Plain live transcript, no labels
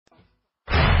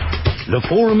The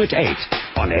Forum at 8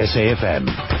 on SAfm.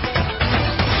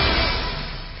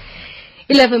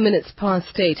 11 minutes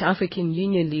past 8, African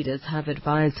Union leaders have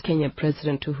advised Kenya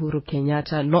President Uhuru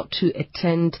Kenyatta not to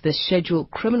attend the scheduled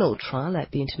criminal trial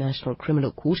at the International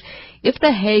Criminal Court if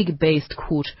the Hague-based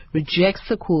court rejects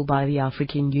the call by the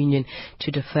African Union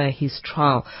to defer his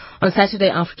trial. On Saturday,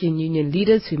 African Union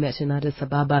leaders who met in Addis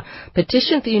Ababa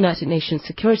petitioned the United Nations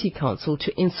Security Council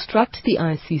to instruct the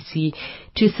ICC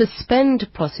to suspend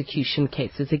prosecution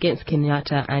cases against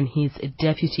Kenyatta and his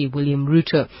deputy William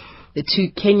Ruto. The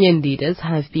two Kenyan leaders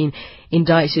have been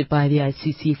indicted by the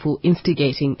ICC for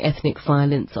instigating ethnic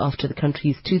violence after the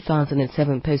country's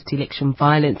 2007 post-election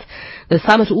violence. The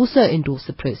summit also endorsed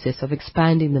the process of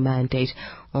expanding the mandate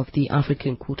of the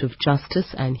African Court of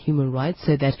Justice and Human Rights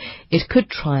so that it could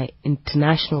try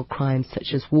international crimes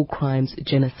such as war crimes,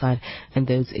 genocide, and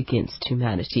those against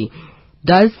humanity.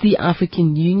 Does the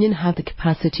African Union have the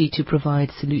capacity to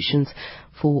provide solutions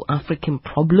for African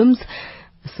problems?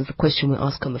 This is a question we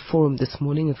ask on the forum this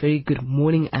morning. A very good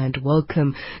morning and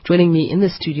welcome. Joining me in the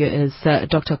studio is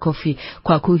Dr. Kofi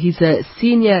Kwaku. He's a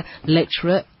senior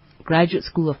lecturer, Graduate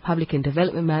School of Public and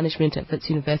Development Management at Wits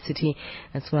University,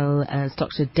 as well as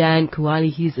Dr. Dan Kuali.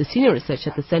 He's a senior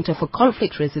researcher at the Center for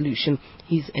Conflict Resolution.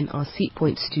 He's in our Seat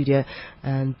Point studio.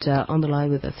 And on the line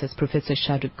with us is Professor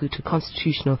Shadrack Gutu,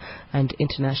 Constitutional and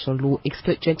International Law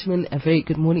expert. Gentlemen, a very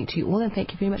good morning to you all, and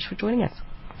thank you very much for joining us.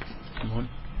 Good morning.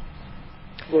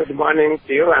 Good morning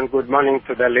to you and good morning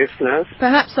to the listeners.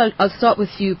 Perhaps I'll start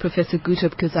with you, Professor Gutu,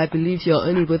 because I believe you're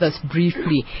only with us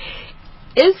briefly.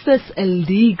 Is this a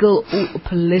legal or a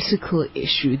political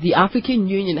issue? The African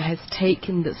Union has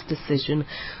taken this decision,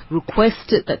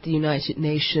 requested that the United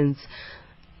Nations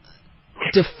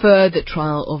defer the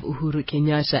trial of Uhuru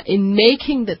Kenyatta. In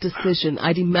making that decision,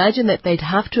 I'd imagine that they'd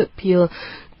have to appeal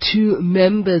to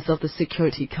members of the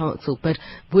Security Council, but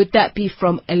would that be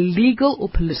from a legal or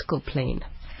political plane?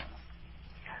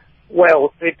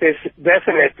 Well, it is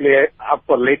definitely a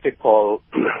political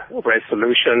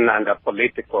resolution and a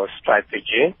political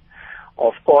strategy.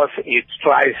 Of course, it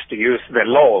tries to use the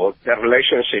law. The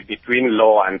relationship between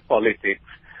law and politics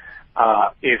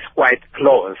is quite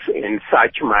close in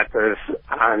such matters,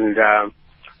 and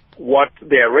what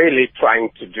they're really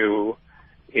trying to do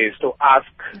is to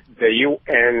ask the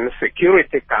UN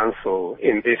Security Council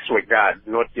in this regard,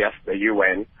 not just the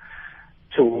UN,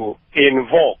 to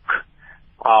invoke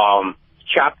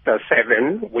Chapter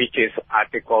 7, which is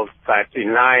Articles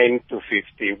 39 to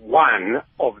 51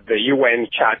 of the UN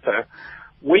Charter,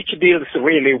 which deals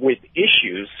really with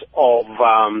issues of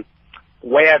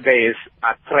where there is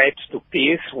a threat to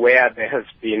peace, where there has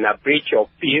been a breach of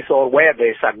peace, or where there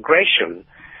is aggression.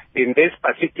 In this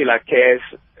particular case,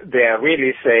 they are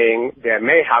really saying there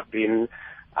may have been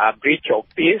a breach of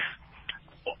peace,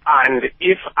 and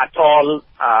if at all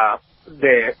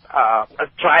the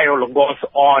trial goes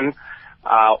on,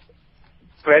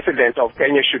 President of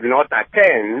Kenya should not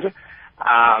attend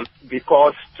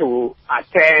because to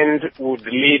attend would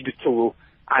lead to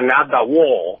another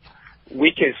war,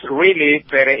 which is really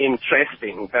very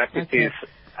interesting that it is.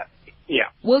 Yeah.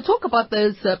 We'll talk about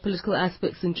those political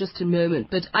aspects in just a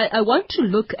moment, but I want to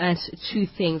look at two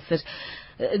things that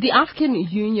the African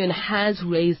Union has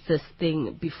raised this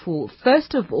thing before.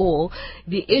 First of all,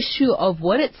 the issue of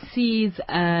what it sees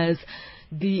as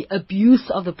the abuse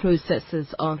of the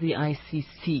processes of the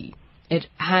ICC. It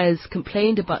has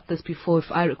complained about this before,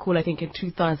 if I recall, I think in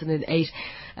 2008,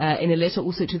 in a letter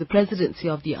also to the presidency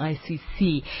of the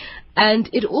ICC. And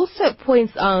it also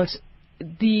points out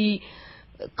the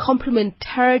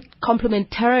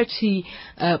complementarity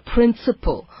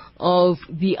principle of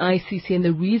the ICC and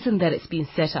the reason that it's been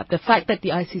set up. The fact that the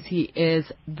ICC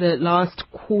is the last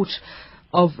court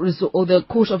of resort, or the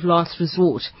court of last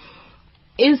resort.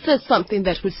 Is this something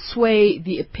that would sway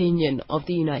the opinion of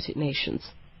the United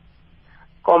Nations?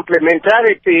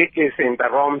 Complementarity is in the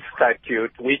Rome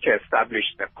Statute, which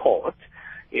established the court.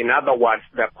 In other words,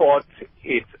 the court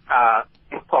is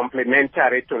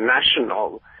complementary to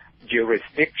national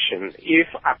jurisdiction. If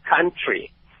a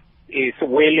country is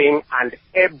willing and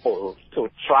able to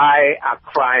try a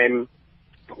crime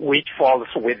which falls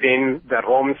within the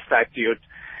Rome Statute,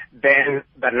 then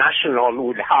the national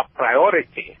would have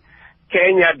priority.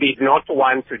 Kenya did not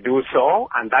want to do so,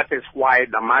 and that is why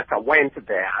the matter went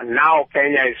there. And now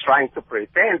Kenya is trying to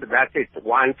pretend that it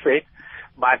wants it,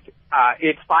 but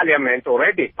its parliament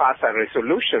already passed a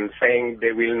resolution saying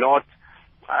they will not,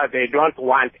 they don't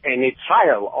want any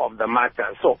trial of the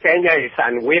matter. So Kenya is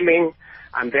unwilling,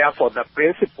 and therefore the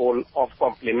principle of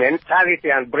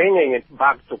complementarity and bringing it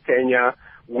back to Kenya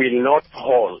will not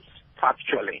hold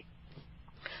factually.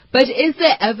 But is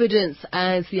there evidence,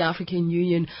 as the African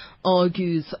Union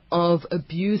argues, of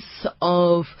abuse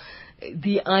of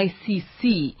the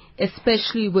ICC,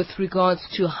 especially with regards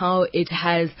to how it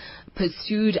has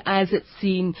pursued, as it's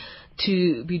seen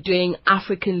to be doing,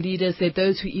 African leaders? There are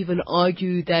those who even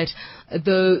argue that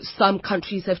though some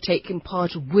countries have taken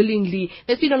part willingly,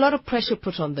 there's been a lot of pressure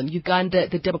put on them. Uganda,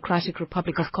 the Democratic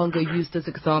Republic of Congo used as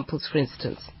examples, for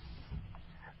instance.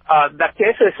 The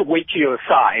cases which you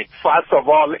cite, first of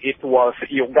all, it was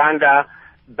Uganda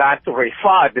that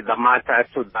referred the matter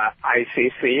to the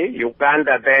ICC.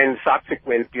 Uganda then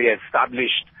subsequently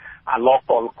established a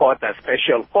local court, a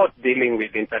special court dealing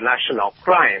with international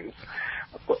crimes.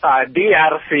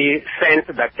 DRC sent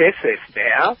the cases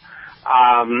there.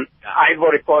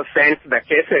 Ivory Coast sent the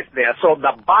cases there. So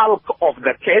the bulk of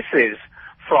the cases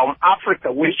from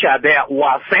Africa which are there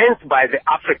were sent by the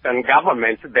African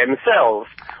governments themselves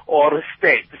or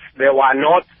states. They were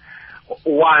not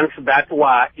ones that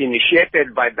were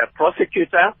initiated by the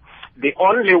prosecutor. The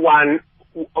only one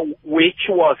which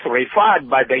was referred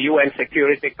by the UN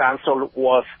Security Council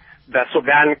was the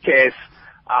Sudan case,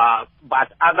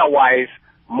 but otherwise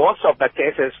most of the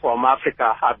cases from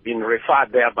Africa have been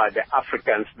referred there by the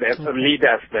Africans, the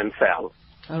leaders themselves.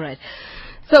 All right.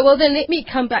 So, well, then let me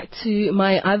come back to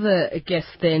my other guest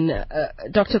then,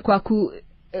 Dr. Kwaku.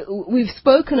 We've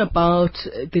spoken about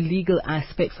the legal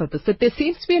aspects of this, but there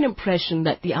seems to be an impression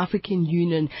that the African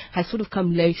Union has sort of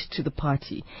come late to the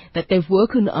party, that they've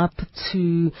woken up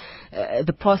to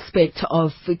the prospect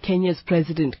of Kenya's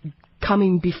president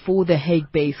coming before the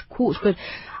Hague-based court. But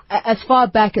as far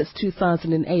back as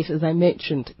 2008, as I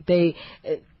mentioned, they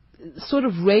sort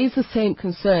of raised the same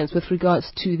concerns with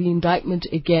regards to the indictment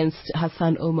against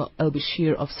Hassan Omar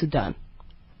al-Bashir of Sudan.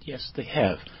 Yes, they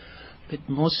have. But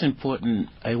most important,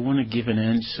 I want to give an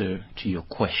answer to your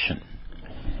question.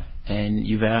 And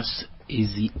you've asked,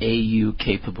 is the AU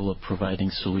capable of providing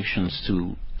solutions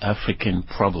to African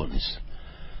problems?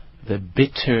 The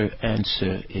bitter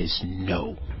answer is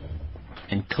no.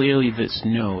 And clearly this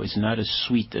no is not as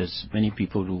sweet as many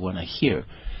people would want to hear.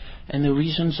 And the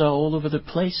reasons are all over the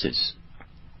places.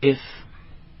 If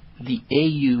the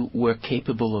AU were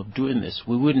capable of doing this,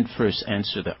 we wouldn't first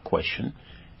answer that question.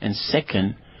 And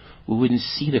second, we wouldn't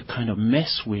see the kind of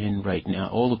mess we're in right now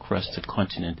all across the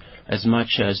continent, as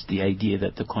much as the idea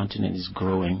that the continent is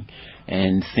growing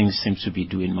and things seem to be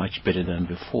doing much better than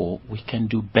before. We can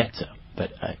do better.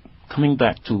 But coming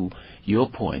back to your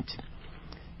point,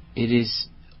 it is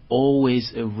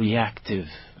always a reactive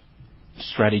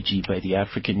strategy by the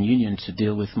African Union to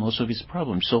deal with most of its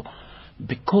problems. So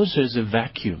because there's a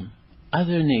vacuum,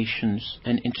 other nations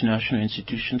and international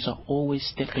institutions are always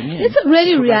stepping in. Is it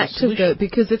really reactive, though?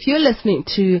 Because if you're listening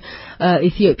to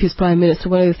Ethiopia's Prime Minister,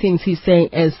 one of the things he's saying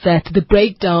is that the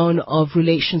breakdown of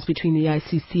relations between the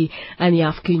ICC and the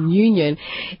African Union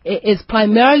is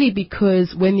primarily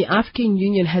because when the African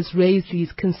Union has raised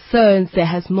these concerns, there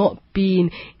has not been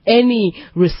any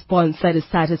response that is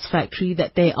satisfactory,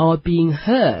 that they are being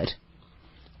heard.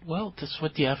 Well, that's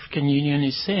what the African Union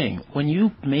is saying. When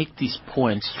you make these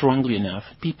points strongly enough,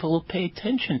 people will pay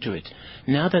attention to it.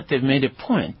 Now that they've made a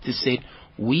point, they say,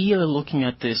 we are looking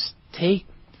at this, pay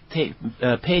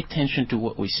attention to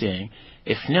what we're saying.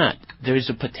 If not, there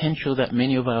is a potential that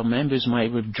many of our members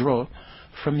might withdraw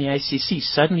from the ICC.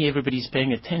 Suddenly everybody's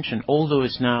paying attention, although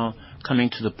it's now coming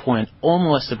to the point,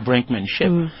 almost of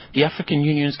brinkmanship. The African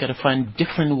Union's got to find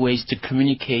different ways to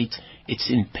communicate its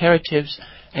imperatives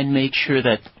and make sure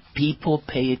that people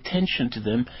pay attention to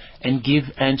them and give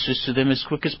answers to them as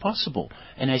quick as possible.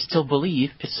 And I still believe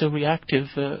it's a reactive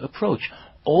approach,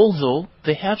 although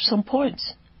they have some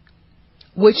points.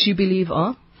 Which you believe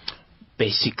are?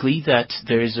 Basically that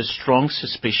there is a strong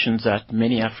suspicion that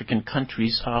many African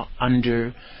countries are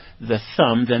under the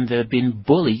thumb, then they're being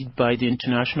bullied by the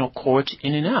international court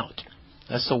in and out.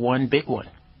 That's the one big one.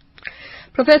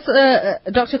 Professor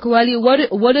Dr. Kawali,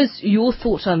 what is your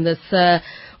thought on this?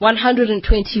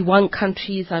 121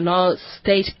 countries are now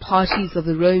state parties of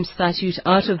the Rome Statute.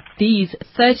 Out of these,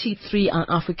 33 are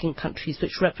African countries,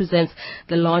 which represents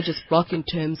the largest bloc in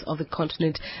terms of the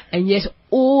continent, and yet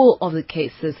all of the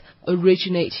cases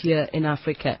originate here in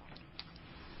Africa.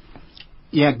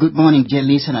 Yeah, good morning, dear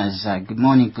listeners. Good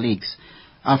morning, colleagues.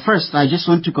 First, I just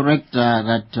want to correct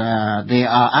that there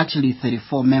are actually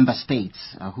 34 member states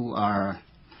who are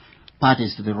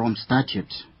parties to the Rome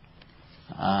Statute,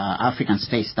 African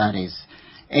states, that is.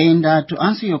 And to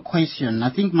answer your question,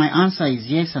 I think my answer is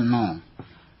yes and no.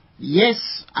 Yes,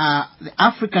 the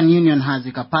African Union has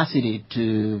the capacity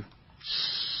to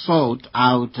sort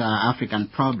out African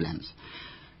problems.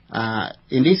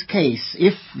 in this case,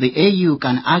 if the AU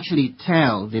can actually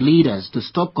tell the leaders to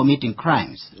stop committing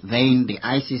crimes, then the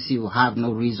ICC will have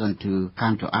no reason to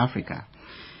come to Africa.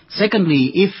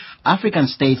 Secondly, if African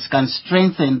states can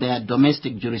strengthen their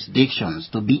domestic jurisdictions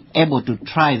to be able to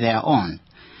try their own,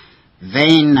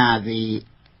 then the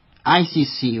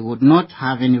ICC would not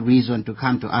have any reason to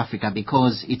come to Africa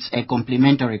because it's a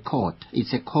complementary court.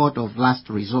 It's a court of last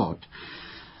resort.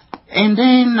 And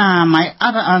then my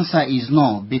other answer is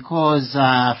no, because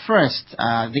first,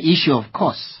 the issue of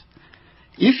costs.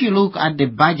 If you look at the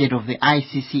budget of the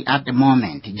ICC at the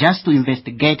moment, just to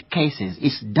investigate cases,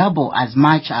 it's double as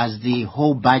much as the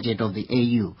whole budget of the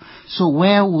AU. So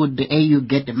where would the AU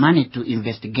get the money to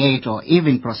investigate or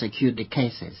even prosecute the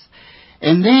cases?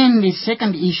 And then the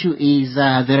second issue is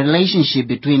the relationship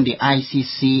between the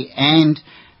ICC and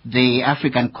the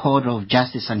African Court of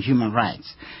Justice and Human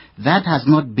Rights. That has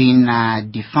not been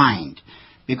defined,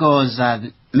 because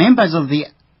members of the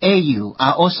AU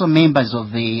are also members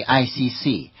of the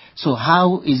ICC. So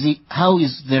how is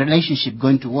the relationship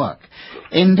going to work?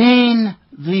 And then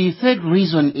the third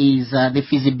reason is the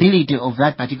feasibility of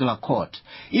that particular court.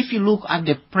 If you look at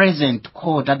the present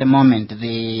court at the moment,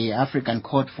 the African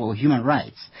Court for Human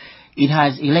Rights, it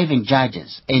has 11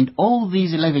 judges, and all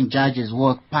these 11 judges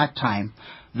work part-time.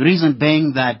 The reason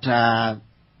being that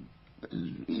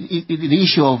the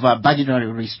issue of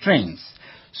budgetary restraints.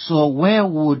 So where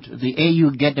would the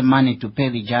AU get the money to pay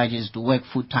the judges to work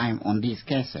full-time on these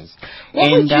cases? What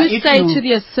would you say to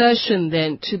the assertion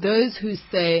then, to those who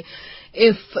say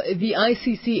if the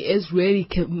ICC is really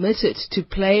committed to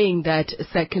playing that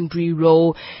secondary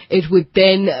role, it would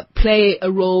then play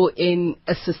a role in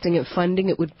assisting in funding,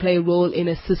 it would play a role in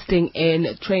assisting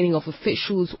in training of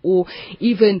officials, or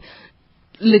even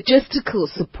logistical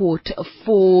support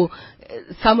for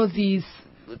some of these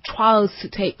trials to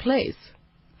take place?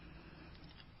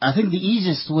 I think the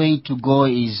easiest way to go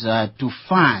is to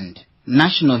fund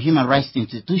national human rights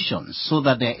institutions so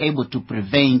that they're able to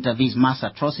prevent these mass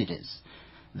atrocities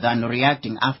than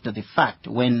reacting after the fact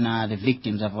when the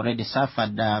victims have already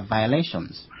suffered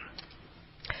violations.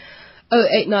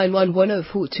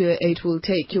 0891104208. We'll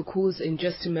take your calls in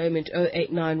just a moment.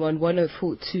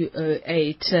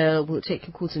 0891104208. We'll take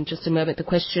your calls in just a moment. The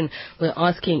question we're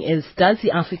asking is, does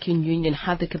the African Union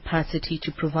have the capacity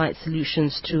to provide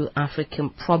solutions to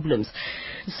African problems?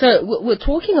 So we're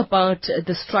talking about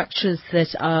the structures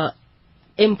that are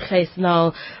in place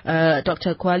now.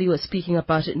 Dr. Kwali was speaking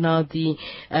about it now.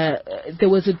 There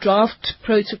was a draft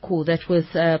protocol that was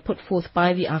put forth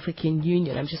by the African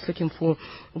Union. I'm just looking for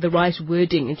the right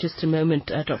wording in just a moment,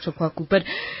 Dr. Kwaku. But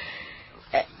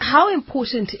how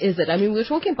important is it? I mean, we're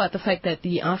talking about the fact that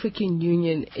the African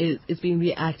Union is being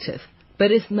reactive,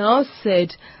 but it's now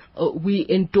said we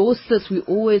endorse this, we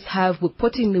always have, we're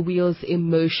putting the wheels in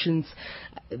motions,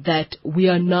 that we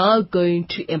are now going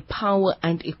to empower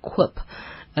and equip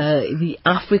the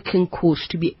African court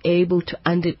to be able to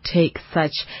undertake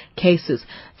such cases.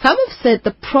 Some have said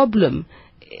the problem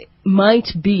might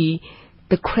be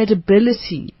the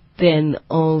credibility then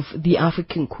of the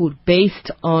African court,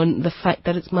 based on the fact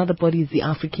that its mother body is the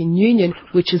African Union,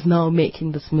 which is now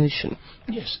making this motion.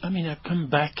 Yes, I mean, I've come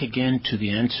back again to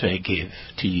the answer I gave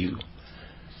to you.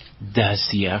 Does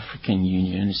the African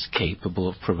Union is capable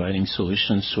of providing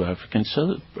solutions to African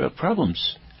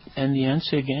problems? And the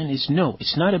answer again is no.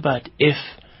 It's not about if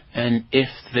and if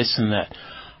this and that.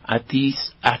 At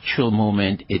this actual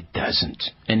moment, it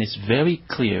doesn't. And it's very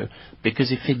clear,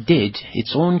 because if it did,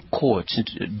 its own courts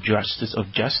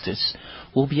of justice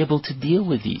will be able to deal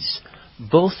with these,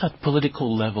 both at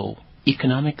political level,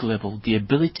 economic level. The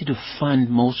ability to fund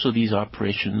most of these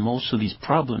operations, most of these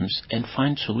problems, and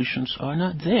find solutions are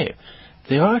not there.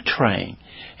 They are trying,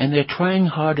 and they're trying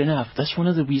hard enough. That's one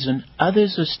of the reasons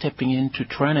others are stepping in to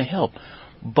try to help.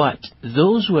 But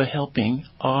those who are helping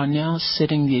are now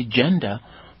setting the agenda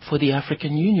for the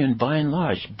African Union, by and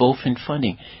large, both in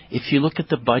funding. If you look at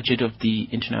the budget of the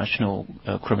International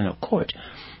Criminal Court,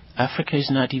 Africa is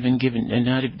not even given, and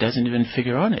it doesn't even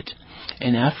figure on it.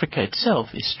 And Africa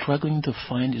itself is struggling to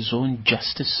find its own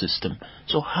justice system.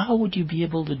 So how would you be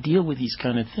able to deal with these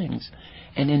kind of things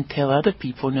and then tell other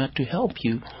people not to help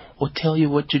you or tell you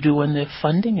what to do when they're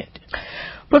funding it?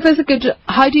 Professor Gudra,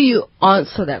 how do you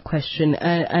answer that question?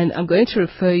 And I'm going to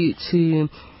refer you to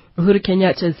Uhuru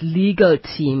Kenyatta's legal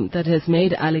team that has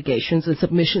made allegations and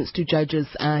submissions to judges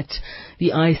at the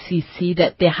ICC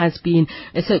that there has been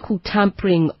a so-called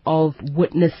tampering of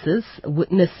witnesses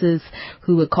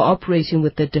who were cooperating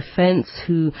with the defense,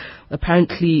 who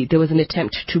apparently there was an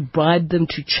attempt to bribe them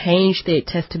to change their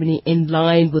testimony in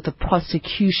line with the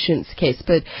prosecution's case.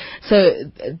 But so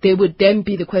there would then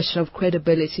be the question of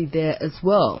credibility there as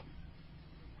well.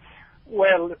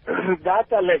 Well,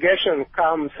 that allegation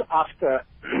comes after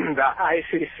the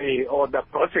ICC or the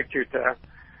prosecutor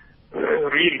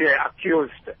really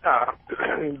accused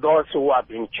those who have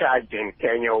been charged in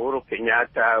Kenya, Uhuru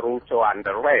Kenyatta, Ruto, and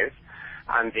the rest,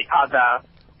 and the other,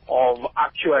 of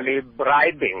actually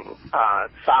bribing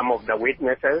some of the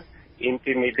witnesses,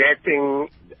 intimidating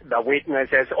the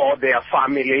witnesses or their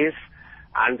families,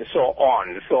 and so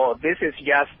on. So this is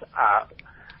just a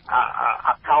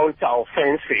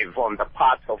counter-offensive on the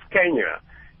part of Kenya.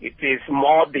 It is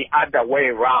more the other way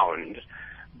around.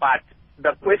 But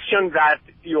the question that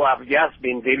you have just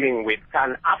been dealing with,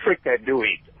 can Africa do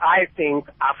it? I think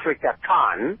Africa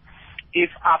can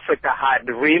if Africa had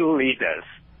real leaders,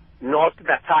 not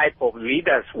the type of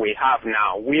leaders we have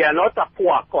now. We are not a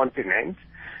poor continent.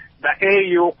 The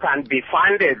AU can be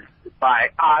funded by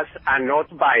us and not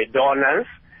by donors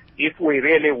if we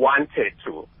really wanted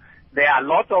to. There are a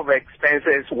lot of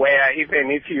expenses where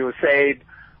even if you said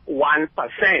 1%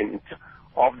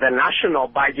 of the national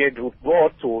budget would go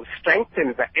to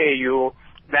strengthen the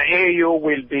AU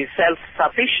will be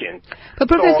self-sufficient. But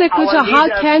Professor Kuta, how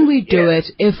can we do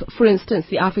it if, for instance,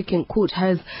 the African Court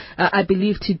has, I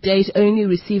believe to date, only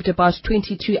received about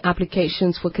 22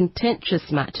 applications for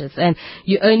contentious matters, and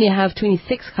you only have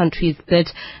 26 countries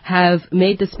that have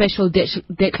made the special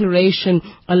declaration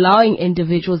allowing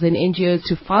individuals and NGOs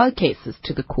to file cases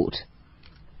to the court?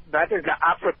 That is the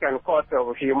African Court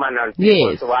of Human and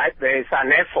People's Rights. There is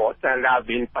an effort, and I've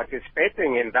been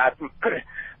participating in that,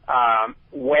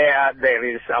 where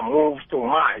there is a move to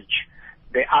merge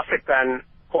the African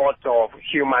Court of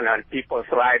Human and People's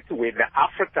Rights with the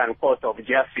African Court of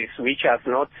Justice, which has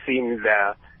not seen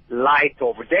the light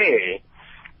of day.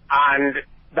 And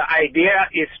the idea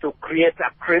is to create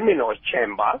a criminal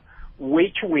chamber,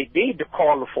 which we did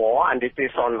call for, and it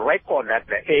is on record that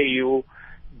the AU,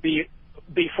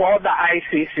 before the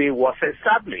ICC was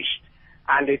established,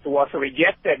 and it was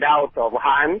rejected out of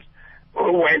hand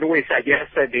when we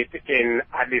suggested it in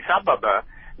Addis Ababa.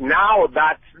 Now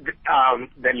that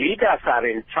the leaders are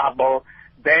in trouble,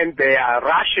 then they are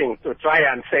rushing to try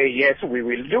and say, yes, we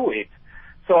will do it.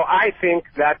 So I think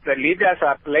that the leaders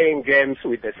are playing games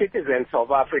with the citizens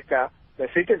of Africa. The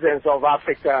citizens of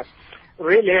Africa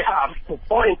really have to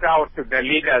point out to the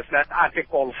leaders that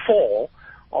Article 4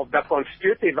 of the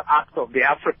Constitutive Act of the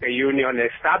African Union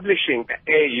establishing the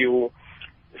AU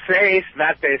says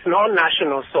that there is no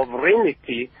national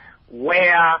sovereignty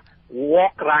where war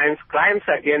crimes, crimes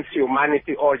against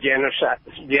humanity or genocide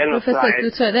Professor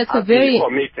Guto,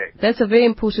 committed. That's a very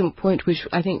important point, which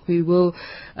I think we will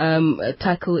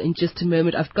tackle in just a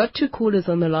moment. I've got two callers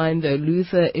on the line, though.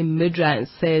 Luther in Midrand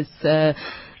says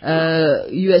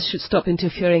U.S. should stop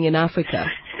interfering in Africa.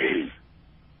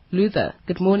 Luther,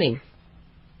 good morning.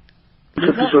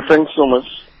 Professor, thanks so much.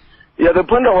 Yeah, the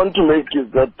point I want to make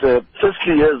is that,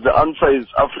 firstly, yes, the answer is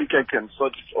Africa can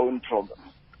sort its own problems.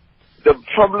 The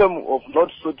problem of not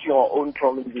sorting our own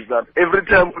problems is that every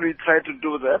time we try to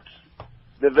do that,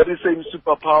 the very same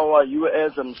superpower,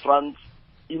 US and France,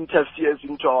 interferes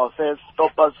into our affairs,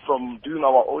 stop us from doing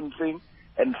our own thing,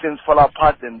 and things fall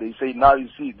apart, and they say, now you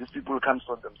see, these people can't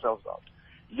sort themselves out.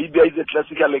 Libya is a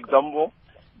classical example,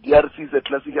 DRC is a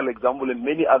classical example, and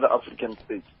many other African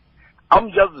states. I'm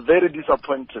just very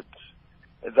disappointed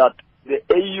that the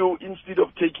AU, instead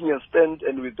of taking a stand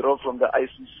and withdraw from the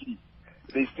ICC,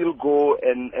 they still go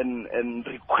and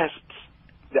request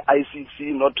the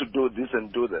ICC not to do this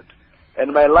and do that.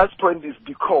 And my last point is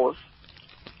because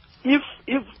if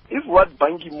what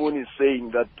Ban Ki-moon is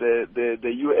saying that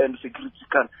the UN Security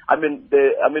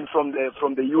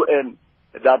from the UN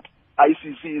that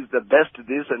ICC is the best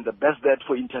this and the best that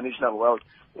for international world,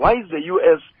 why is the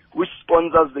US, which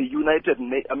sponsors the United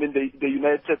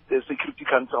Security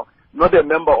Council, not a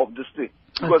member of this thing?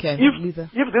 Because if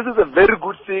this is a very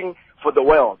good thing for the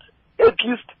world, at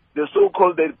least the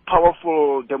so-called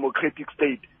powerful democratic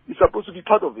state is supposed to be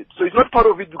part of it. So it's not part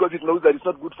of it because it knows that it's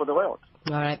not good for the world.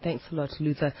 All right, thanks a lot,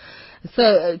 Luther.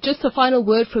 So just a final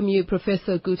word from you,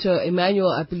 Professor Guto.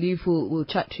 Emmanuel, I believe we'll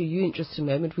chat to you in just a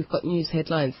moment. We've got news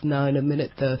headlines now in a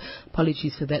minute, though.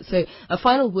 Apologies for that. So a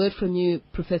final word from you,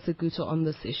 Professor Guto, on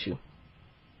this issue.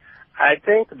 I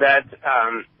think that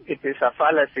it is a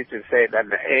fallacy to say that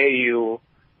the AU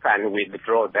can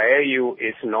withdraw. The AU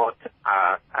is not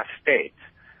a state,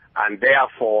 and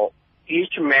therefore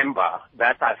each member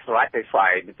that has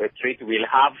ratified the treaty will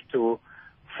have to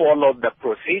follow the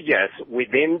procedures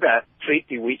within the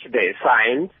treaty which they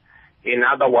signed. In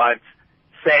other words,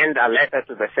 send a letter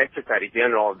to the Secretary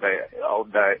General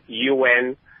of the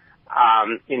UN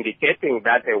indicating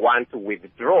that they want to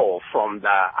withdraw from the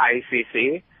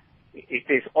ICC. It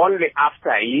is only after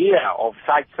a year of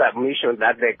such submission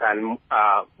that they can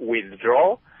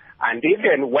withdraw. And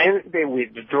even when they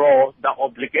withdraw, the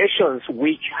obligations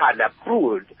which had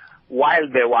accrued while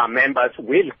they were members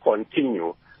will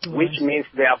continue, which means,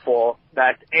 therefore,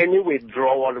 that any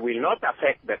withdrawal will not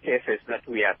affect the cases that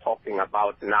we are talking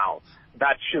about now.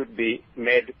 That should be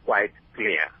made quite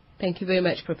clear. Thank you very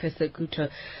much, Professor Guto.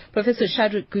 Professor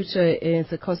Shadrack Guto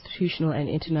is a constitutional and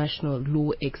international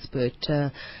law expert.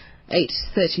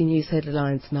 8:30 News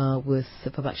headlines now with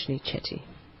Babashini Chetty.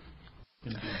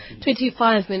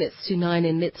 25 minutes to 9,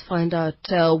 and let's find out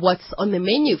what's on the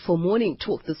menu for Morning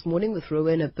Talk this morning with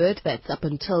Rowena Bird. That's up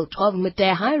until 12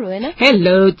 midday. Hi, Rowena.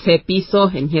 Hello,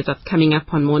 Tsepiso, and here's what's coming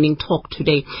up on Morning Talk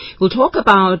today. We'll talk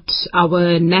about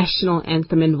our national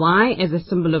anthem and why, as a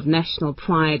symbol of national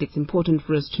pride, it's important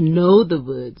for us to know the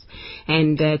words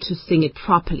and to sing it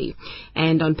properly.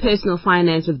 And on personal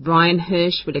finance with Brian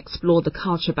Hirsch, we'll explore the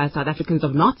culture by South Africans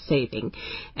of not saving.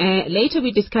 Later,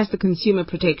 we discuss the Consumer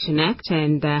Protection Act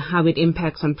and how it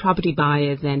impacts on property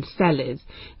buyers and sellers.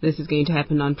 This is going to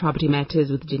happen on Property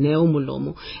Matters with Dineo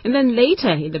Mulomo. And then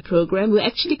later in the program, we'll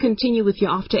actually continue with you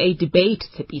after a debate,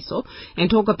 Tsepiso, and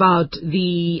talk about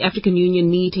the African Union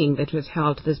meeting that was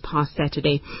held this past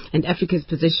Saturday and Africa's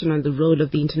position on the role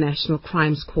of the International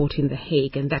Crimes Court in The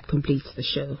Hague. And that completes the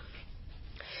show.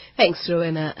 Thanks,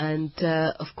 Rowena. And,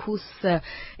 of course,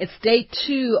 it's day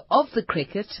 2 of the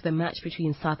cricket, the match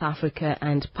between South Africa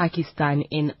and Pakistan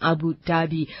in Abu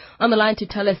Dhabi. On the line to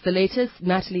tell us the latest,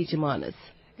 Natalie Jamanas.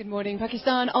 Good morning.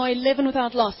 Pakistan are 11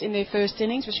 without loss in their first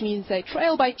innings, which means they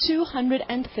trail by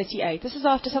 238. This is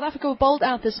after South Africa were bowled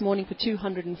out this morning for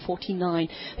 249.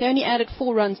 They only added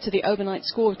 4 runs to the overnight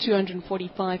score of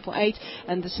 245 for 8.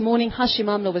 And this morning, Hashim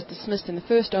Amla was dismissed in the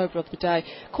first over of the day,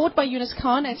 caught by Yunus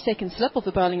Khan at second slip of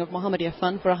the bowling of Mohammad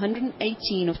Irfan for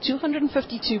 118 of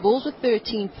 252 balls with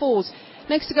 13 fours.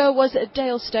 Next to go was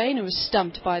Dale Steyn, who was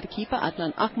stumped by the keeper,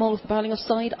 Adnan Akmal, with the bowling of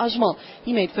Saeed Ajmal.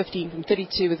 He made 15 from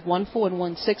 32 with 1-4 and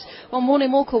 1-6, while Morne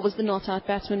Morkel was the not-out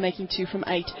batsman, making 2 from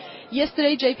 8.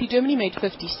 Yesterday, JP Germany made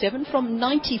 57 from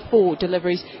 94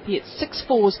 deliveries. He hit 6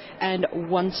 fours and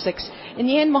 1 6. In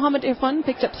the end, Mohammad Irfan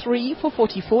picked up 3 for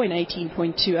 44 in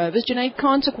 18.2 overs. Junaid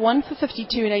Khan took 1 for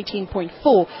 52 in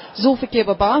 18.4. Zulfikar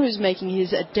Babar, who's making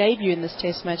his debut in this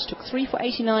test match, took 3 for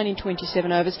 89 in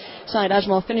 27 overs. Saeed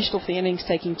Ajmal finished off the innings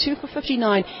taking 2 for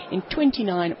 59 in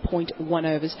 29.1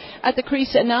 overs. At the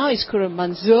crease now is Kuram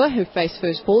Manzoor, who faced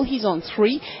first ball. He's on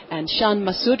 3, and Shan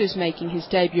Masood, who's making his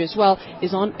debut as well,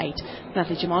 is on 8.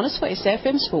 Natalie Jamanas for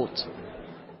SAfm Sport.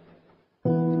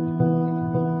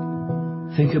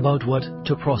 Think about what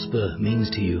to prosper means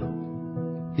to you.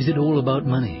 Is it all about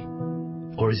money?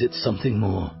 Or is it something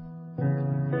more?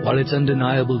 While it's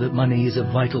undeniable that money is a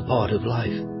vital part of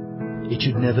life, it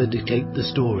should never dictate the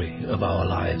story of our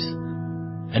lives.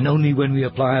 And only when we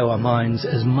apply our minds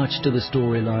as much to the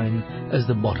storyline as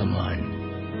the bottom line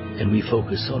can we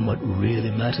focus on what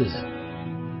really matters,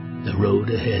 the road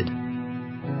ahead.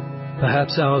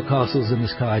 Perhaps our castles in the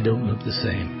sky don't look the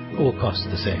same or cost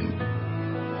the same,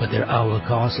 but they're our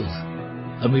castles,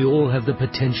 and we all have the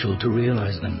potential to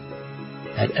realize them.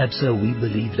 At ABSA, we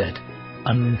believe that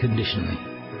unconditionally.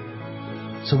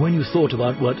 So when you thought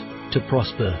about what to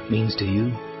prosper means to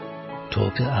you,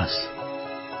 talk to us.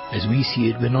 As we see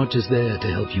it, we're not just there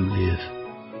to help you live.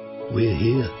 We're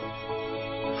here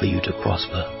for you to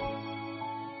prosper.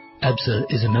 ABSA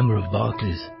is a member of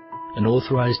Barclays, an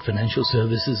authorized financial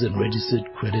services and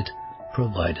registered credit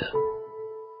provider.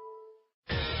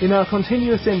 In our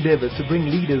continuous endeavor to bring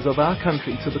leaders of our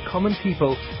country to the common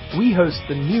people, we host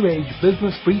the New Age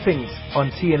Business Briefings.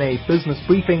 On TNA Business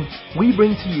Briefing, we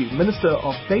bring to you Minister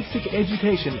of Basic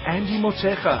Education Angie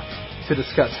Motshekga to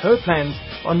discuss her plans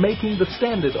on making the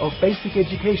standard of basic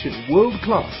education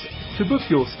world-class. To book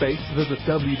your space, visit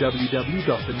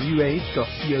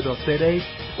www.thenewage.co.za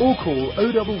or call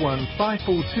 011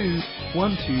 542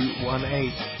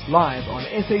 1218. Live on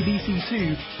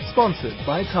SABC2, sponsored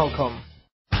by Telkom.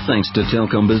 Thanks to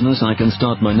Telkom Business, I can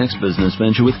start my next business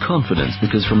venture with confidence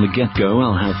because from the get-go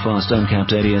I'll have fast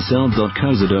uncapped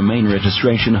ADSL.co domain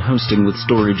registration, hosting with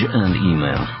storage and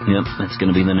email. Yep, that's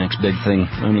going to be the next big thing,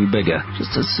 only bigger,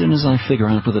 just as soon as I figure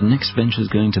out what the next venture's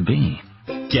going to be.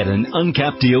 Get an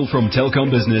uncapped deal from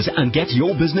Telkom Business and get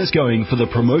your business going for the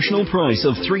promotional price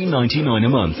of $3.99 a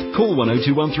month. Call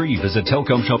 10213, visit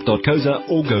telkomshop.co.za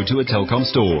or go to a Telkom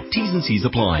store. T's and C's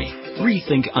apply.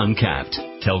 Rethink uncapped.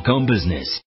 Telkom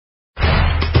Business.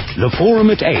 The Forum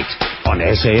at 8 on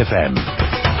SAfm.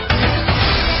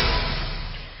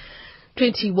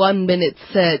 21 minutes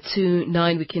to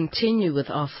 9. We continue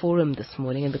with our forum this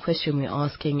morning, and the question we're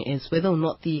asking is whether or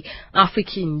not the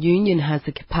African Union has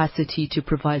the capacity to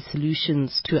provide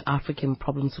solutions to African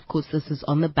problems. Of course, this is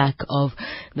on the back of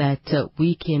that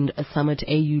weekend summit.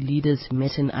 AU leaders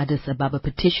met in Addis Ababa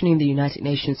petitioning the United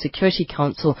Nations Security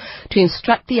Council to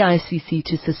instruct the ICC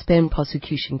to suspend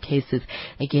prosecution cases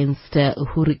against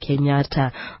Uhuru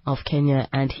Kenyatta of Kenya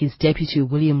and his deputy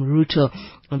William Ruto.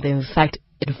 And they, in fact,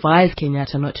 advised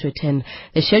Kenyatta not to attend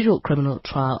the scheduled criminal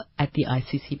trial at the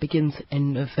ICC begins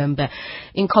in November.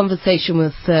 In conversation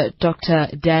with Dr.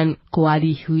 Dan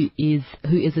Kowali, who is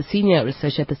a senior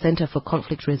researcher at the Center for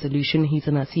Conflict Resolution, he's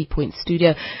in our C Point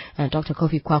studio. Dr.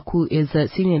 Kofi Kwaku is a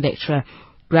senior lecturer,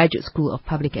 Graduate School of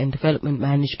Public and Development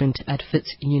Management at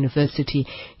Wits University.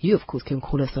 You, of course, can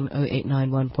call us on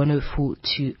 0891 104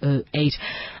 208.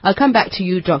 I'll come back to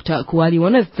you, Dr. Kowali.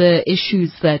 One of the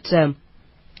issues that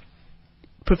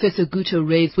Professor Guto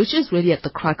raised, which is really at the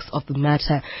crux of the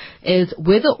matter, is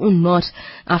whether or not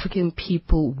African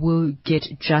people will get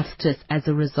justice as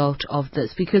a result of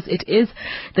this, because it is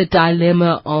the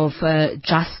dilemma of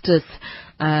justice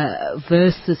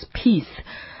versus peace.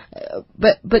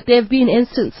 But there have been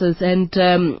instances, and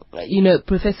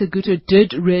Professor Guto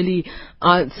did really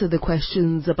answer the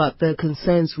questions about the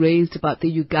concerns raised about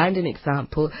the Ugandan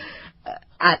example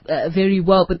very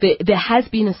well, but there has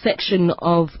been a section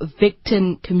of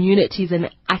victim communities and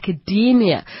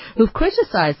academia who've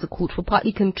criticized the court for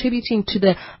partly contributing to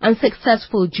the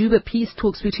unsuccessful Juba peace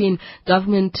talks between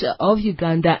government of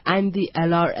Uganda and the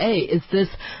LRA. Is this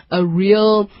a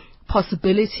real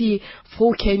possibility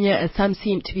for Kenya, as some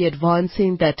seem to be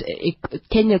advancing, that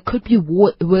Kenya could be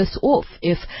worse off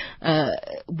if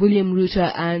William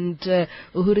Ruto and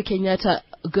Uhuru Kenyatta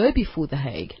go before The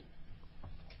Hague?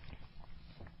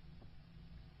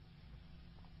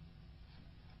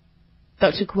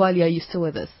 Dr. Kowali, are you still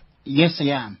with us? Yes, I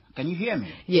am. Can you hear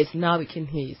me? Yes, now we can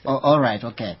hear you, sir. Oh, all right,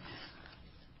 okay.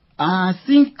 I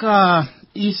think,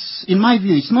 in my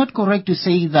view, it's not correct to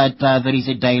say that there is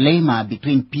a dilemma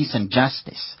between peace and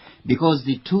justice, because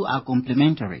the two are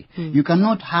complementary. You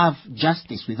cannot have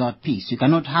justice without peace. You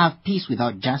cannot have peace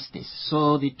without justice.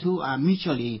 So the two are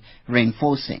mutually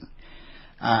reinforcing.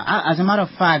 As a matter of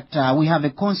fact, we have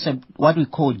a concept, what we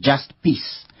call just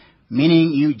peace,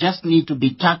 meaning you just need to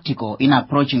be tactical in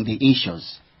approaching the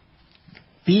issues.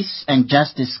 Peace and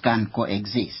justice can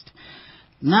coexist.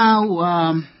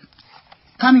 Now,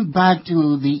 coming back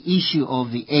to the issue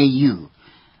of the AU,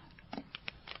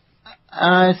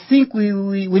 I think we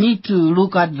need to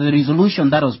look at the resolution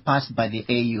that was passed by the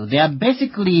AU. There are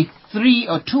basically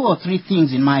two or three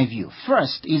things in my view.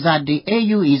 First is that the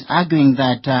AU is arguing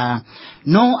that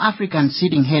no African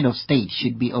sitting head of state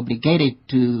should be obligated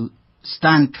to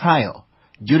stand trial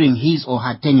during his or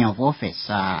her tenure of office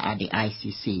at the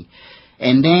ICC.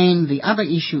 And then the other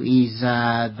issue is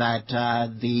that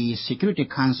the Security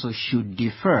Council should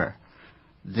defer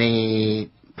the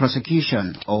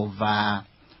prosecution of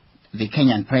the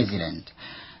Kenyan president.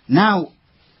 Now,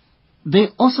 they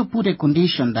also put a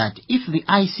condition that if the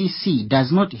ICC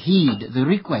does not heed the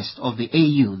request of the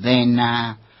AU, then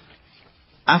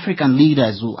African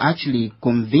leaders will actually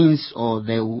convince, or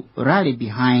they will rally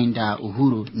behind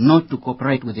Uhuru not to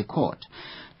cooperate with the court.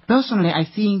 Personally, I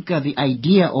think the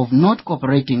idea of not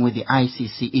cooperating with the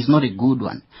ICC is not a good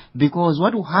one, because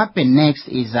what will happen next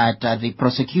is that the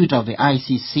prosecutor of the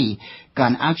ICC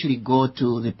can actually go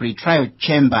to the pretrial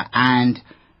chamber and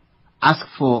ask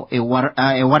for a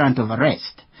warrant of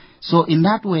arrest. So in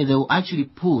that way, they will actually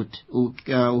put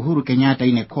Uhuru Kenyatta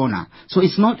in a corner. So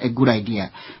it's not a good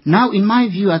idea. Now, in my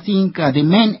view, I think the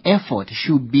main effort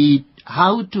should be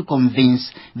how to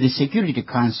convince the Security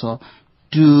Council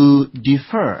to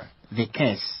defer the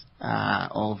case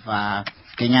of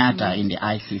Kenyatta in the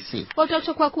ICC. Well,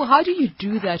 Dr. Kwaku, how do you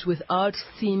do that without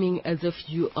seeming as if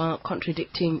you are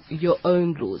contradicting your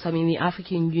own rules? I mean, the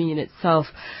African Union itself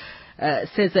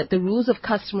says that the rules of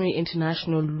customary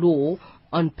international law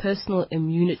on personal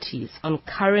immunities on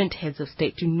current heads of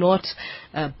state do not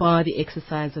bar the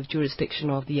exercise of jurisdiction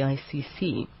of the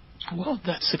ICC. Well,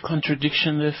 that's a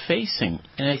contradiction they're facing.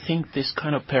 And I think this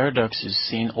kind of paradox is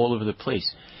seen all over the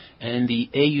place. And the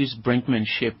AU's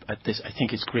brinkmanship at this, I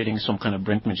think it's creating some kind of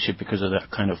brinkmanship because of that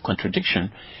kind of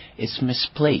contradiction. It's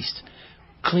misplaced.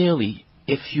 Clearly,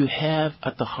 if you have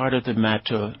at the heart of the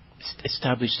matter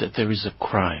established that there is a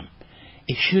crime,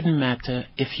 it shouldn't matter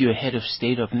if you're head of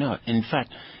state or not. In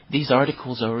fact, these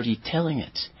articles are already telling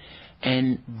it.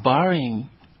 And barring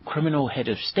criminal head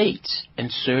of states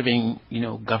and serving,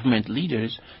 government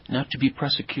leaders not to be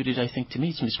prosecuted, I think to me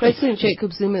it's misplaced. President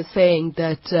Jacob Zuma is saying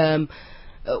that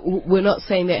we're not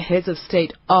saying that heads of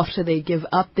state, after they give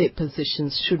up their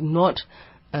positions, should not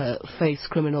face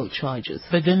criminal charges.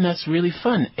 But then that's really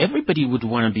fun. Everybody would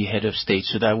want to be head of state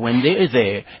so that when they're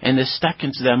there and they're stuck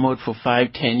into that mode for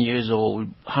 5, 10 years or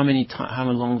how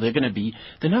long they're going to be,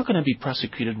 they're not going to be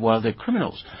prosecuted while they're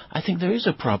criminals. I think there is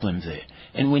a problem there,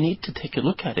 and we need to take a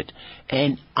look at it.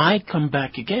 And I come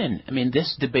back again. I mean,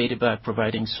 this debate about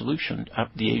providing solution,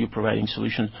 the AU providing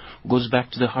solution, goes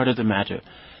back to the heart of the matter.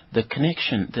 The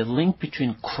connection, the link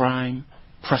between crime,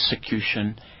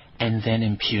 prosecution, and then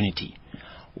impunity.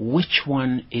 Which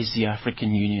one is the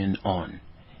African Union on?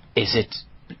 Is it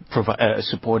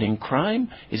supporting crime?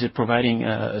 Is it providing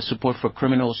support for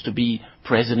criminals to be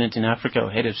president in Africa or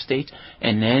head of state?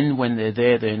 And then when they're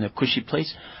there, they're in a cushy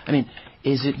place? I mean,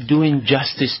 is it doing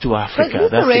justice to Africa?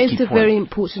 But you raised a very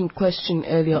important question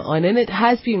earlier on, and it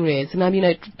has been raised, and I mean,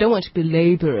 I don't want to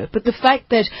belabor it, but the fact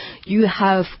that you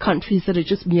have countries that are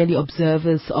just merely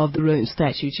observers of the Rome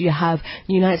Statute, you have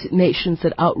the United Nations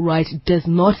that outright does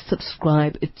not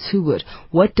subscribe to it.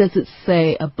 What does it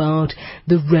say about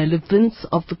the relevance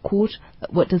of the court?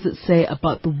 What does it say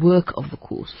about the work of the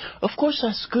court? Of course,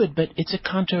 that's good, but it's a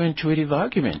counterintuitive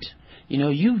argument.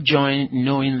 You join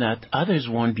knowing that others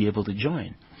won't be able to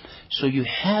join. So you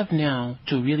have now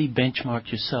to really benchmark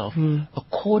yourself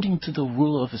according to the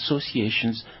rule of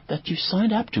associations that you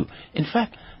signed up to. In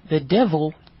fact, the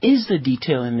devil is the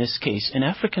detail in this case, and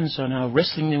Africans are now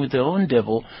wrestling with their own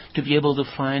devil to be able to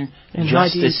find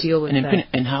justice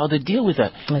and how to deal with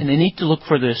that. And they need to look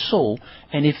for their soul,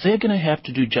 and if they're going to have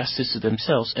to do justice to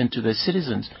themselves and to their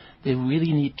citizens, they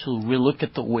really need to relook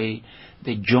at the way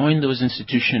they join those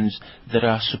institutions that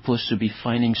are supposed to be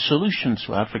finding solutions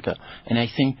for Africa. And I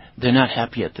think they're not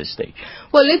happy at this stage.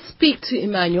 Well, let's speak to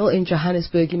Emmanuel in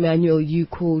Johannesburg. Emmanuel, you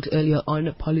called earlier on.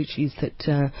 Apologies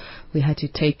that we had to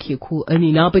take your call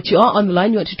only now. But you are on the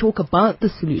line. You want to talk about the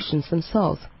solutions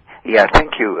themselves. Yeah,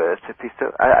 thank you,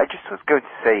 Statisto. I just was going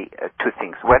to say two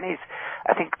things. One is,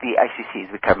 I think the ICC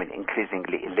is becoming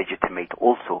increasingly illegitimate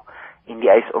also in the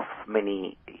eyes of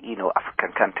many,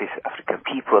 African countries, African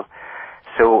people.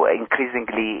 So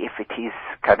increasingly, if it is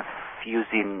kind of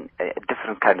using a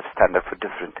different kind of standard for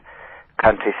different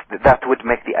countries, that would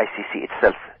make the ICC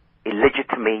itself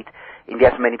illegitimate in the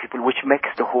eyes of many people, which makes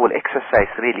the whole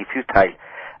exercise really futile.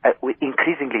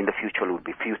 Increasingly in the future will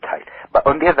be futile. But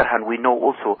on the other hand, we know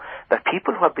also that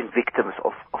people who have been victims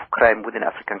of crime within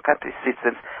African countries,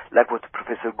 citizens, like what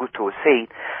Professor Guto was saying,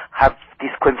 have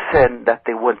this concern that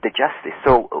they want the justice.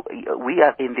 So we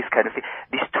are in this kind of thing.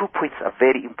 These 2 points are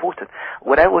very important.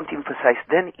 What I want to emphasize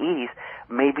then is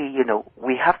maybe,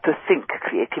 we have to think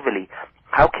creatively.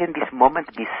 How can this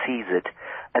moment be seized?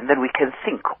 And then we can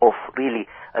think of really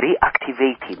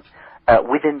reactivating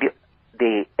within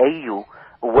the AU.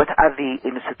 What are the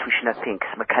institutional things,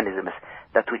 mechanisms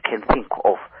that we can think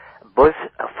of, both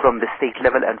from the state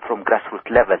level and from grassroots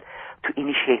level, to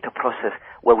initiate a process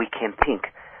where we can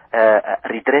think,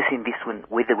 redressing this one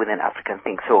within African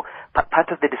things. So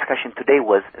part of the discussion today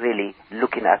was really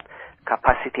looking at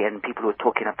capacity, and people were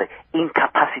talking about the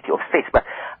incapacity of states. But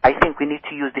I think we need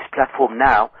to use this platform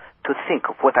now to think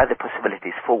of what are the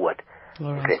possibilities forward.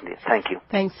 All right. Thank you.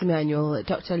 Thanks, Emmanuel.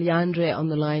 Dr. Leandre on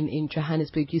the line in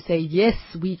Johannesburg. You say, yes,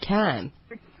 we can.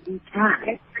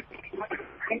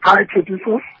 Hi,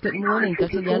 Professor. Good morning,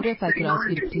 Dr. Leandre. If I could ask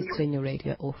you to please turn your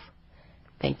radio off.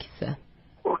 Thank you, sir.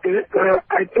 Okay.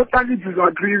 I totally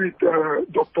disagree with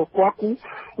Dr. Kwaku,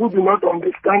 who do not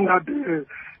understand that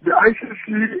the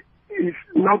ICC is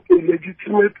not a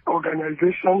legitimate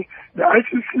organization. The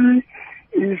ICC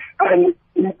is an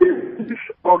imperialist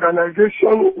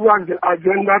organization who has the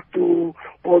agenda to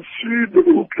pursue the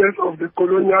interests of the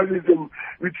colonialism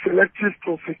with selective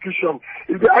prosecution.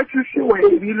 If the ICC were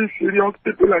really serious,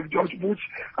 people like George Bush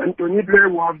and Tony Blair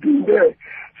would have been there.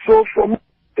 So for me,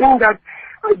 I think that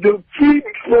the key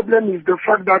problem is the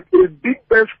fact that a big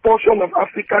portion of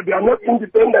Africa, they are not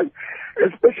independent,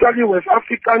 especially West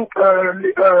African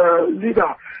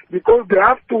leaders, because they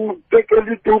have to take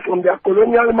everything from their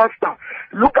colonial master.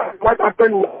 Look at what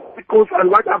happened in Mexico and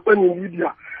what happened in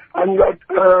Libya. And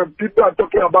people are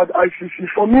talking about ICC.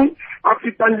 For me,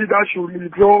 African leaders should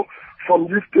withdraw from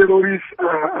this terrorist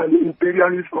and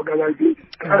imperialist organization.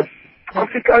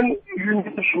 African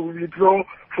Union should withdraw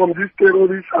from this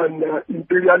terrorist and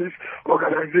imperialist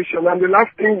organization. And the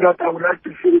last thing that I would like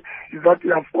to say is that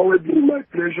it has always been my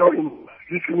pleasure in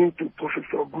listening to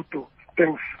Professor Guto.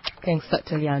 Thanks. Thanks,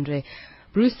 Dr. Leandre.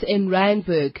 Bruce in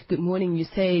Randburg, good morning. You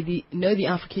say the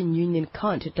African Union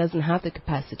can't. It doesn't have the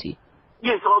capacity.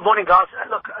 Yes, well, morning, guys.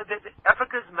 Look,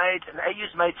 Africa's made and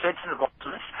AU's made sensitive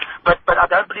advances, but I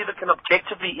don't believe it can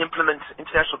objectively implement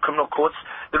international criminal courts.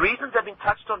 The reasons have been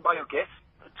touched on by your guests.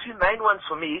 The two main ones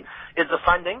for me is the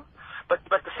funding, but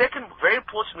the second very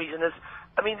important reason is,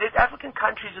 there's African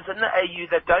countries within the AU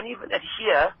that don't even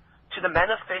adhere to the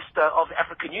manifesto of the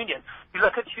African Union. You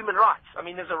look at human rights.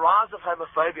 There's a rise of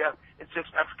homophobia in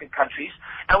certain African countries,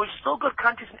 and we've still got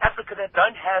countries in Africa that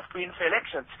don't have free and fair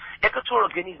elections.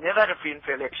 Equatorial Guinea's never had a free and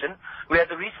fair election. We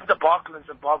had the recent debacle in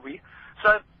Zimbabwe.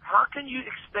 So how can you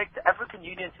expect the African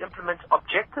Union to implement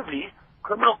objectively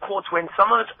criminal courts when some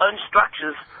of its own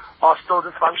structures are still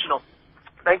dysfunctional?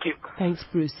 Thank you. Thanks,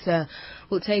 Bruce.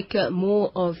 We'll take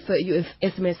more of your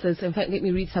SMSs. In fact, let me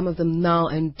read some of them now,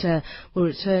 and we'll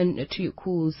return to your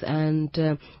calls and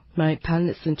my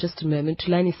panelists in just a moment.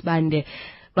 Tulani Sibande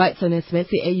writes on SMS,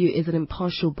 the AU is an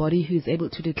impartial body who is able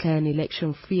to declare an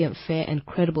election free and fair and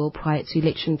credible prior to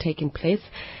election taking place.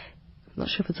 I'm not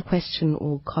sure if it's a question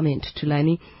or comment,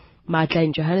 Tulani. Madla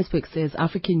in Johannesburg says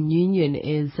African Union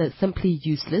is simply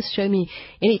useless. Show me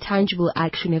any tangible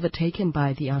action ever taken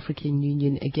by the African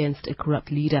Union against a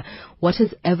corrupt leader. What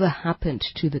has ever happened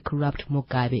to the corrupt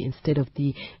Mugabe instead of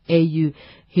the AU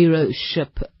hero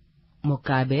ship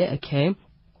Mugabe? Okay.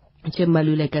 Jim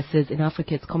Maluleka says, in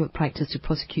Africa it's common practice to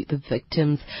prosecute the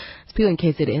victims. Spiel in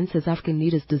KZN says, African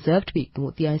leaders deserve to be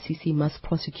ignored. The ICC must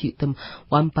prosecute them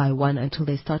one by one until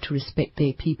they start to respect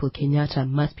their people. Kenyatta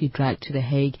must be dragged to The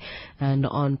Hague. And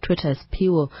on Twitter,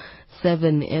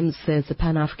 Spiel7M says, the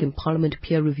Pan-African Parliament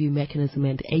peer review mechanism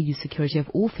and AU security have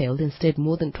all failed. Instead,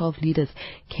 more than 12 leaders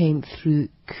came through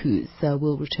coups. So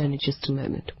we'll return in just a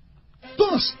moment.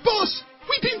 Boss!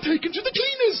 We've been taken to the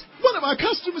cleaners. One of our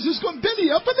customers has gone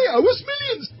belly up and they owe us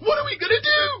millions. What are we going to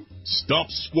do? Stop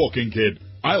squawking, kid.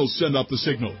 I'll send up the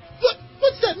signal.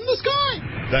 What's that in the sky?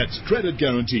 That's Credit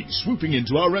Guarantee swooping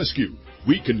into our rescue.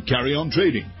 We can carry on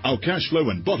trading. Our cash flow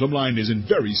and bottom line is in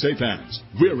very safe hands.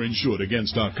 We're insured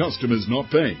against our customers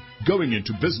not paying, going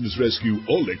into business rescue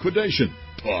or liquidation.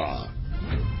 Pah.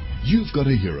 You've got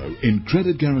a hero in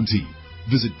Credit Guarantee.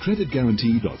 Visit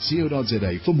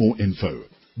creditguarantee.co.za for more info.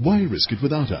 Why risk it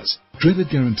without us? Credit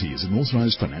Guarantee is an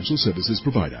authorized financial services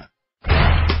provider.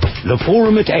 The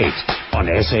Forum at 8 on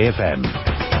SAfm.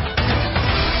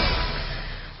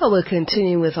 Well, we'll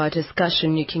continue with our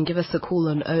discussion. You can give us a call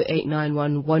on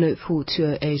 0891 104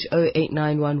 208,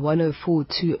 0891 104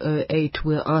 208.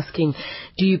 We're asking,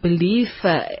 do you believe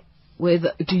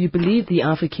the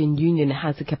African Union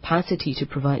has the capacity to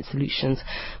provide solutions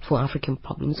for African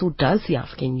problems, or does the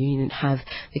African Union have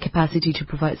the capacity to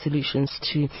provide solutions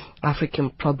to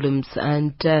African problems?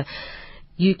 And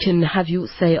you can have your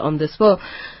say on this. Well,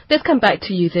 let's come back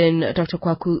to you then, Dr.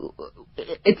 Kwaku.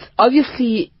 It's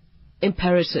obviously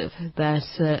imperative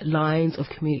that lines of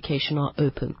communication are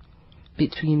open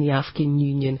between the African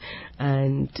Union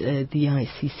and the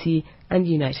ICC and the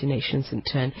United Nations in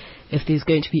turn, if there's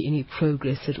going to be any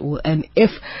progress at all, and if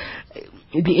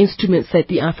the instruments that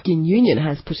the African Union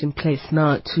has put in place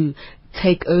now to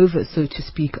take over, so to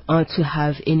speak, are to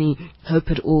have any hope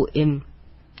at all in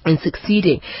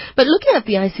succeeding. But looking at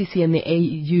the ICC and the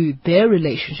AU, their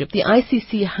relationship, the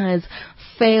ICC has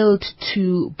failed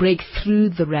to break through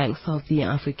the ranks of the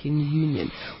African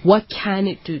Union. What can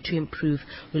it do to improve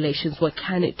relations? What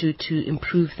can it do to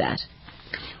improve that?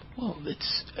 Well,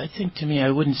 I think to me,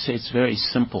 I wouldn't say it's very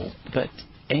simple, but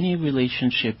any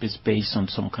relationship is based on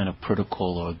some kind of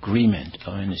protocol or agreement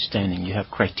or understanding. You have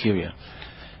criteria.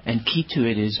 And key to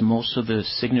it is most of the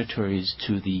signatories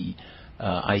to the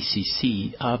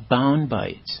ICC are bound by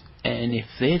it. And if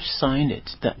they've signed it,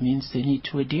 that means they need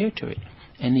to adhere to it.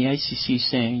 And the ICC is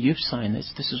saying, you've signed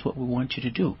this is what we want you to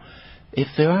do. If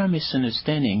there are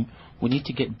misunderstandings, we need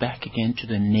to get back again to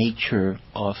the nature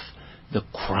of the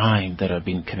crime that are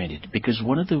being committed. Because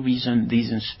one of the reasons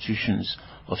these institutions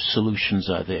of solutions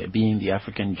are there, being the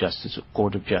African Justice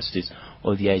Court of Justice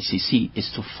or the ICC,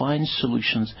 is to find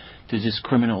solutions to these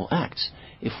criminal acts.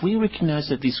 If we recognize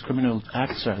that these criminal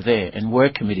acts are there and were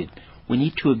committed, we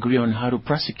need to agree on how to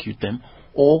prosecute them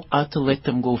or how to let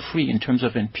them go free in terms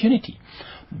of impunity.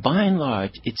 By and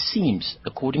large, it seems,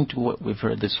 according to what we've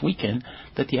heard this weekend,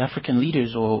 that the African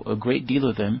leaders, or a great deal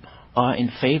of them, are in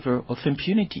favor of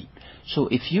impunity. So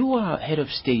if you are head of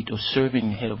state or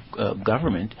serving head of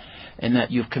government and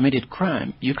that you've committed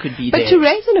crime, you could be there. But to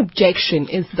raise an objection,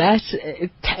 is that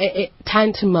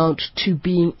tantamount to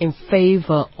being in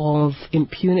favor of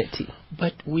impunity?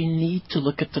 But we need to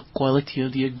look at the quality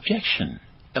of the objection.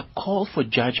 a call for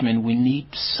judgment. We need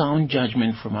sound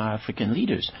judgment from our African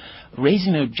leaders.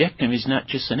 Raising an objective is not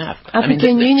just enough.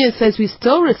 African Union says we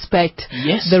still respect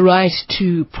yes. the right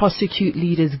to prosecute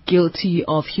leaders guilty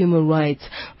of human rights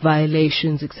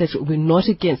violations, etc. We're not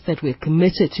against that. We're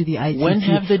committed to the ICC. When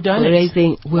have they done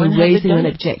We're raising an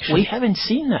objection. We haven't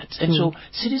seen that. And so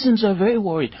citizens are very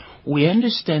worried. We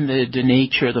understand the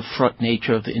nature, the fraught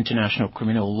nature of the international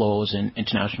criminal laws and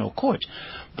international courts.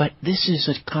 But this is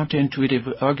a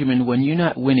counterintuitive argument when you're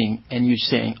not winning and you're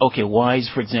saying, okay, why is,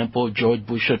 for example, George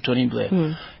Bush or Tony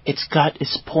Blair? It's got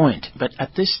its point. But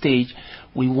at this stage,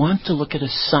 we want to look at a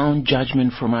sound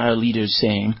judgment from our leaders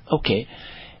saying, okay,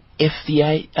 if the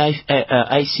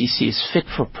ICC is fit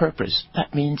for purpose,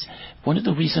 that means one of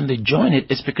the reasons they join it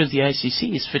is because the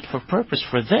ICC is fit for purpose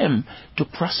for them to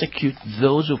prosecute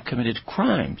those who've committed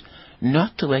crimes,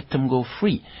 not to let them go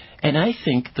free. And I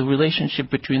think the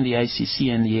relationship between the ICC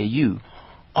and the AU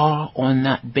are on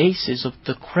that basis of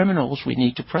the criminals we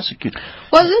need to prosecute.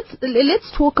 Well,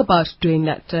 let's talk about doing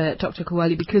that, Dr.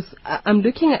 Kowali, because I'm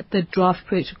looking at the draft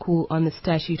protocol on the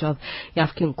statute of the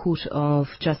African Court of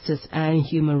Justice and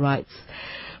Human Rights.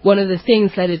 One of the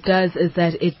things that it does is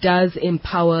that it does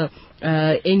empower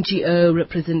NGO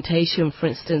representation, for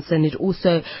instance, and it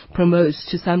also promotes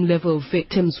to some level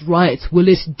victims' rights. Will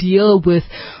it deal with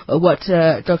what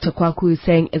Dr. Kwaku is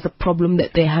saying is a problem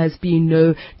that there has been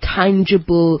no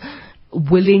tangible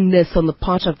willingness on the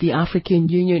part of the African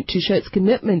Union to show its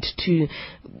commitment to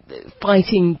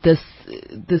fighting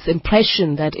this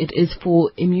impression that it is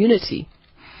for immunity?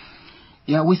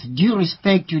 Yeah, with due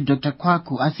respect to Dr.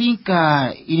 Kwaku, I think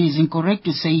it is incorrect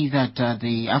to say that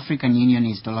the African Union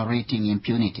is tolerating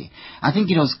impunity. I think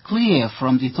it was clear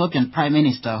from the Ethiopian Prime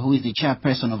Minister, who is the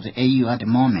chairperson of the AU at the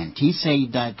moment. He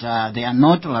said that they are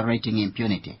not tolerating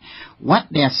impunity. What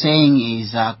they are saying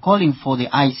is calling for the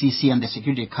ICC and the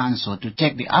Security Council to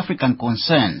take the African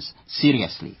concerns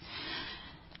seriously.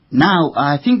 Now,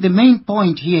 I think the main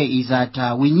point here is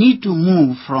that we need to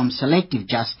move from selective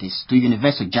justice to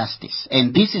universal justice.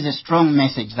 And this is a strong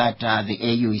message that the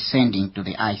AU is sending to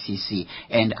the ICC.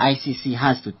 And ICC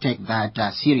has to take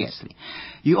that seriously.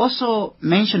 You also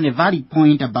mentioned a valid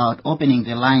point about opening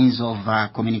the lines of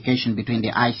communication between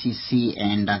the ICC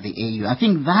and the AU. I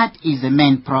think that is the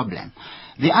main problem.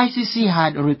 The ICC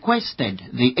had requested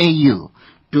the AU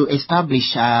to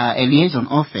establish a liaison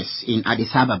office in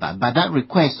Addis Ababa, but that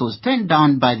request was turned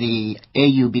down by the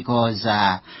AU because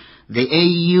the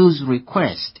AU's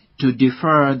request to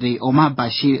defer the Omar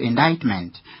Bashir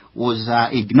indictment was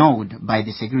ignored by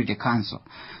the Security Council.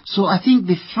 So I think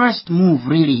the first move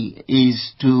really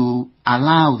is to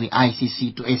allow the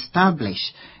ICC to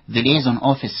establish the liaison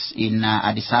office in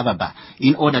Addis Ababa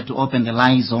in order to open the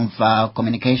lines of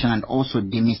communication and also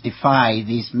demystify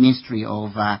this mystery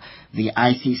of the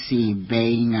ICC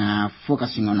being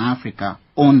focusing on Africa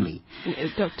only.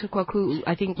 Dr. Kwaku,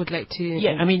 I think would like to...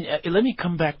 Yeah, I mean, let me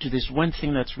come back to this one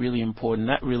thing that's really important.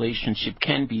 That relationship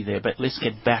can be there, but let's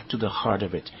get back to the heart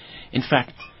of it. In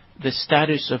fact, the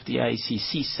status of the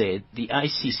ICC said the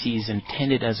ICC is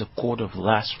intended as a court of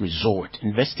last resort,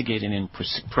 investigating and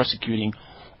prosecuting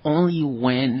only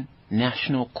when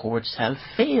national courts have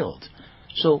failed.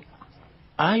 So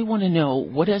I want to know,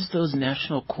 what has those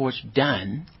national courts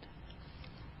done?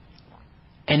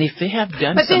 And if they have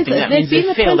done something, that means they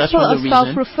failed. That's one of the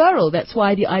reasons. Self-referral. That's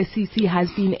why the ICC has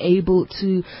been able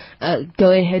to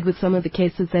go ahead with some of the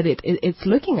cases that it's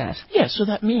looking at. Yeah, so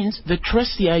that means they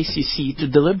trust the ICC to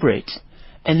deliberate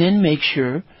and then make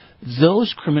sure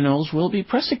those criminals will be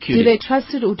prosecuted. Do they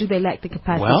trust it or do they lack the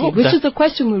capacity? Well, which is the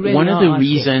question we really one are of the asking.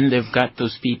 reasons they've got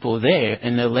those people there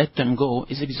and they let them go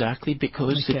is exactly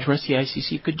because they trust the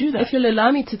ICC could do that. If you'll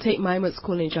allow me to take Maima's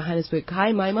call in Johannesburg.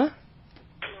 Hi, Maima.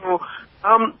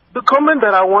 The comment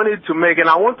that I wanted to make, and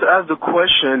I want to ask the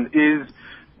question, is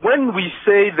when we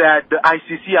say that the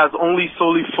ICC has only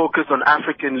solely focused on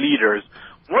African leaders,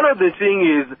 one of the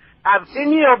things is, have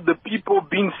any of the people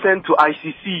been sent to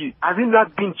ICC, has it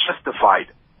not been justified?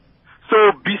 So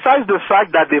besides the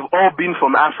fact that they've all been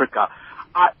from Africa,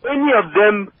 are any of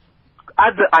them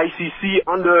at the ICC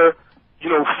under,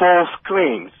 false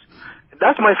claims?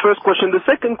 That's my first question. The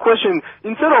second question,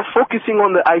 instead of focusing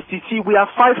on the ICC, we have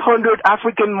 500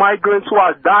 African migrants who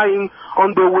are dying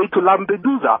on their way to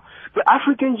Lampedusa. The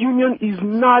African Union is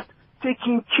not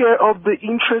taking care of the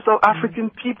interests of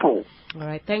African people. All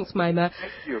right. Thanks, Maima.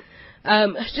 Thank you.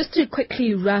 Just to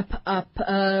quickly wrap up,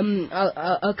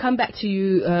 I'll come back to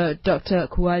you, Dr.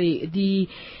 Kowali. The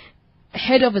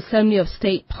head of Assembly of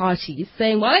State Parties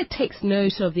saying while it takes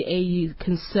note of the AU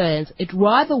concerns, it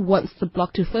rather wants the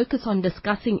bloc to focus on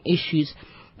discussing issues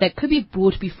that could be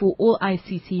brought before all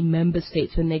ICC member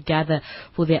states when they gather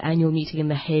for their annual meeting in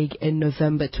The Hague in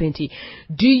November 20.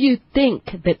 Do you think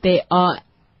that there are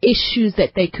issues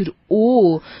that they could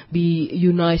all be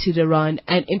united around,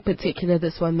 and in particular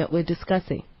this one that we're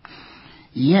discussing?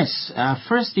 Yes.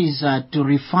 First is to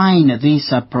refine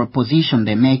this proposition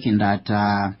they're making that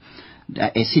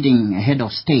a sitting head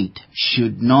of state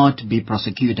should not be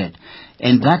prosecuted.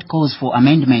 And that calls for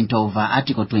amendment of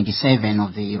Article 27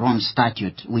 of the Rome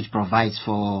Statute, which provides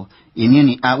for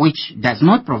immunity, which does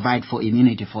not provide for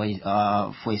immunity for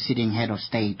a sitting head of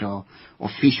state or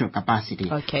official capacity.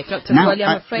 Okay, Dr. Now, Mwali,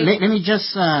 I'm afraid. let me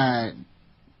just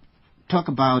talk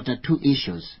about two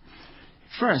issues.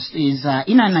 First is,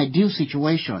 in an ideal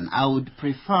situation, I would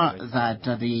prefer that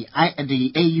the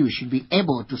AU should be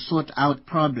able to sort out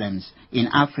problems in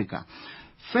Africa.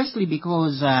 Firstly,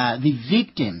 because the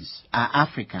victims are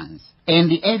Africans, and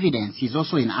the evidence is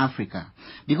also in Africa.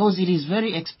 Because it is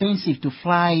very expensive to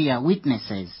fly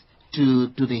witnesses to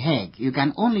The Hague. You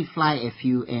can only fly a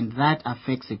few, and that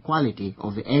affects the quality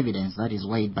of the evidence that is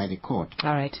weighed by the court.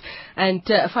 All right. And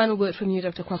a final word from you,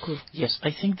 Dr. Kwaku. Yes,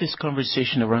 I think this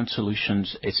conversation around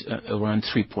solutions is around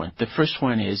 3 points. The first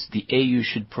one is the AU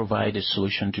should provide a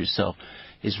solution to itself.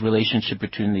 Its relationship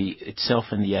between itself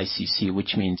and the ICC,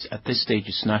 which means at this stage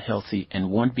it's not healthy and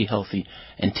won't be healthy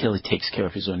until it takes care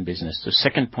of its own business. The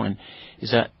second point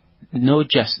is that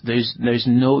there's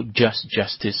no just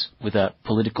justice without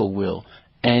political will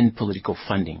and political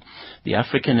funding. The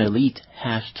African elite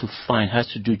has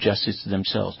to do justice to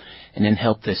themselves and then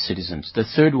help their citizens. The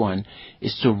third one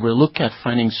is to relook at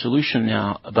finding a solution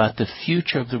now about the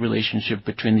future of the relationship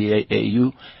between the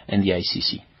AU and the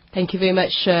ICC. Thank you very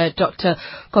much, Dr.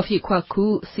 Kofi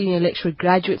Kwaku, Senior Lecturer,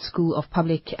 Graduate School of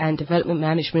Public and Development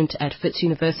Management at Wits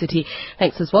University.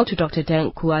 Thanks as well to Dr.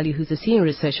 Dan Kuali, who's a Senior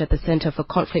Researcher at the Center for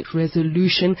Conflict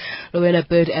Resolution. Rowena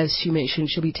Bird, as she mentioned,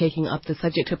 she'll be taking up the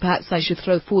subject. Perhaps I should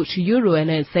throw forward to you,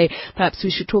 Rowena, and say perhaps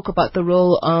we should talk about the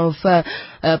role of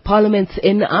parliaments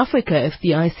in Africa. If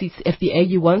the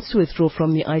AU wants to withdraw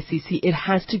from the ICC, it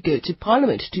has to go to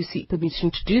Parliament to seek permission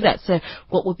to do that. So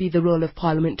what would be the role of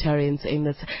parliamentarians in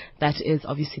this? That is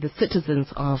obviously the citizens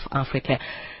of Africa.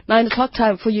 9 o'clock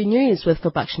time for your news with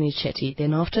Babakshani Chetty.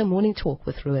 Then after, Morning Talk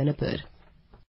with Rowena Bird.